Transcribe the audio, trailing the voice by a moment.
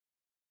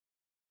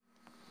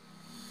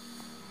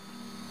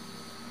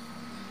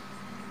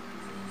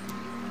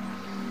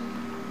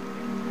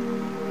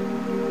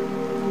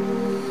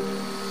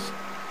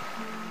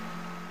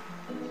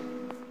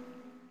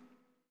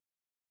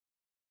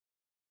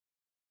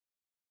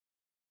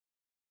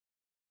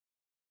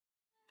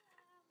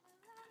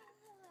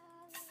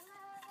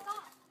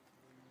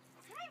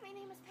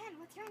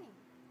What's your name?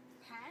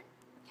 Pan?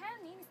 What kind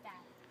of name is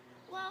that?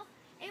 Well,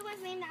 it was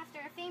named after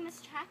a famous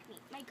track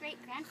meet my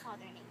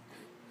great-grandfather named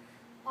me.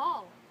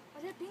 Oh,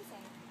 what did the thing say?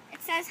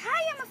 It says,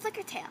 "Hi, I'm a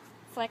flickertail."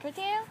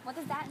 Flickertail? What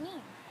does that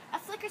mean? A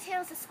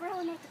flickertail is a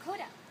squirrel in North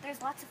Dakota.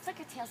 There's lots of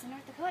flickertails in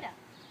North Dakota.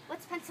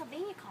 What's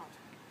Pennsylvania called?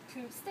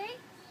 Poop state?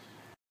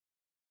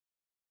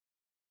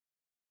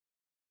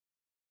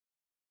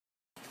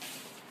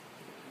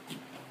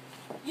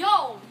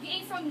 Yo, you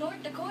ain't from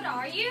North Dakota,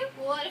 are you?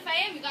 What if I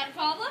am? You got a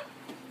problem?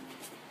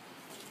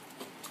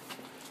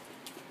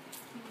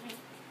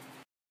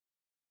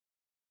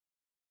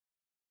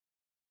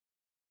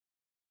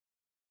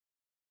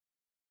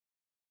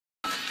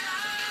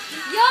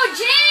 Yo,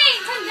 Jane,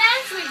 come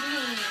dance with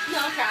me.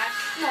 No, Crash.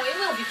 No, it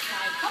will be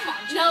fun. Come on,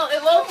 Jane. No,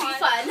 it won't Come be on.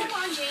 fun.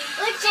 Come on, Jane.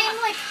 Look, Jane,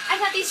 look, I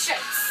got these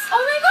shirts.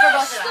 Oh my For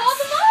gosh, both of stole us.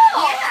 them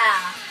all.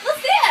 Yeah.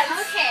 Let's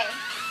dance. Okay.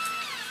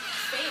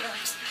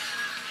 Fair.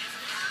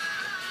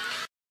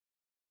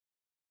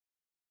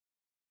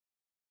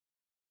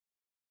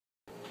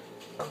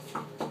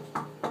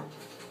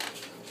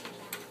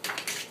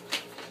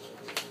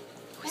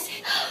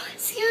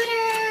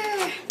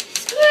 Scooter!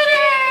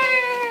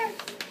 Scooter!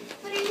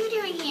 What are you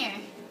doing here?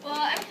 Well,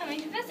 I'm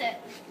coming to visit.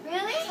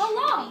 Really? How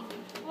long?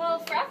 Well,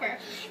 forever.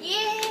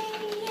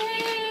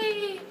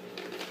 Yay!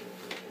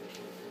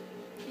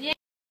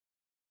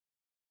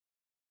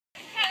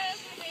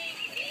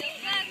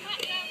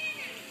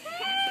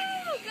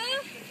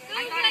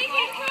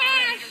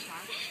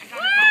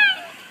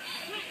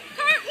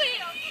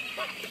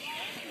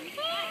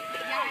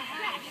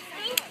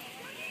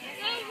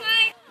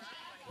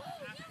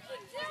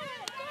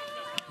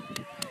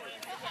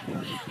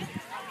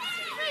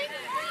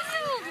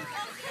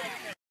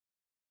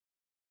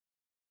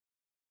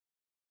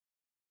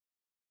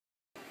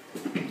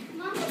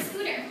 Mom, the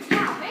scooter.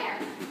 Yeah, where?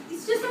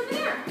 It's just over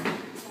there.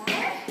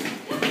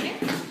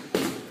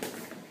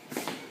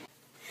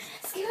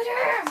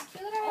 Scooter!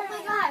 Oh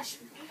my gosh.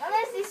 I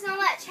miss you so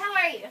much. How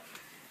are you?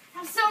 I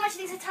have so much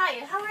things to tell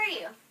you. How are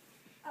you?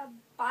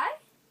 Bye?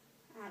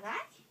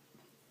 Back?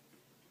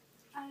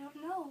 I don't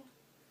know.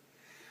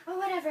 Or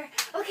whatever.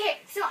 Okay,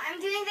 so I'm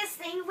doing this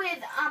thing with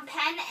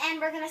Penn, and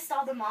we're going to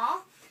stall the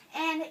mall.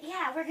 And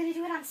yeah, we're going to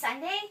do it on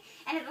Sunday,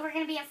 and we're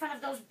going to be in front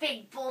of those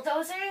big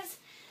bulldozers.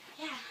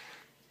 Yeah.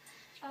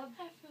 I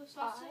feel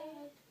so Bye.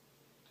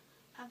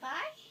 sad.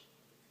 Bye?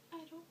 I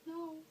don't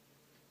know.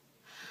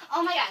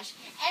 Oh my gosh.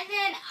 And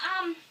then,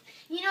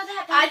 you know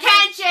that...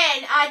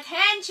 Attention!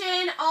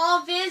 Attention,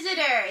 all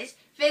visitors!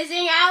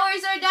 Visiting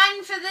hours are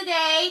done for the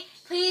day.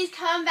 Please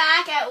come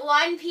back at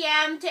 1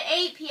 p.m. to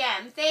 8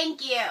 p.m.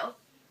 Thank you.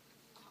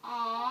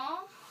 Aww.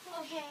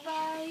 Okay.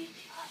 Bye.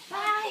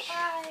 Bye.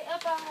 Bye.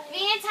 Bye.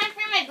 Meet in time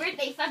for my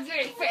birthday,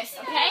 February 1st,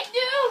 okay?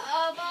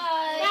 Bye.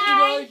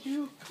 Bye.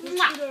 do? Mwah.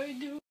 What did I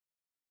do?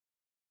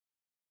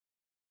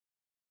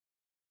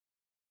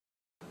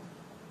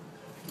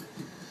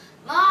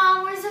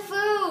 Mom, where's the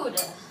food?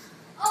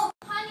 Oh,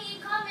 honey,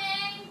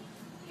 coming.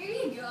 Here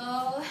you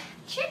go.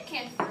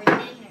 Chicken for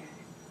dinner.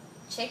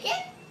 Chicken?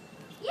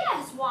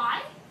 Yes,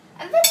 why?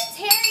 I'm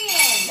vegetarian.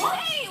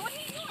 Hey, what are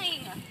you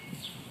doing?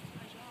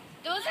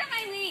 Those are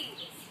my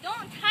leaves.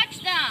 Don't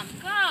touch them.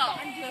 Go.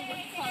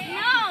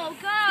 No,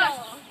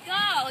 go.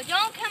 Go.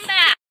 Don't come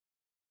back.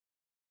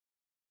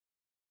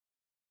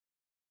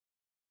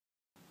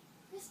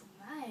 Miss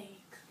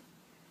Mike.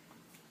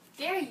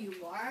 There you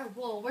are.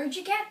 Whoa, where'd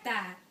you get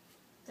that?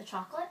 The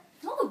chocolate?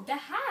 No, the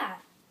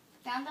hat.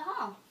 Down the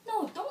hall.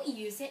 No, don't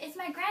use it. It's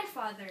my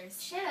grandfather's.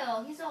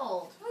 Chill, he's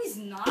old. No, he's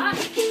not.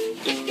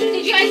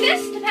 Did you like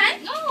this,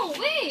 Depend? No,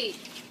 wait.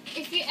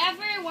 If you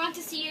ever want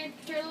to see your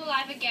turtle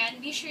alive again,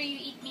 be sure you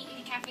eat meat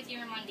in the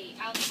cafeteria Monday.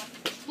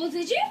 Well,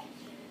 did you?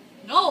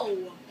 No.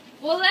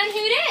 Well, then who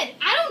did?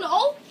 I don't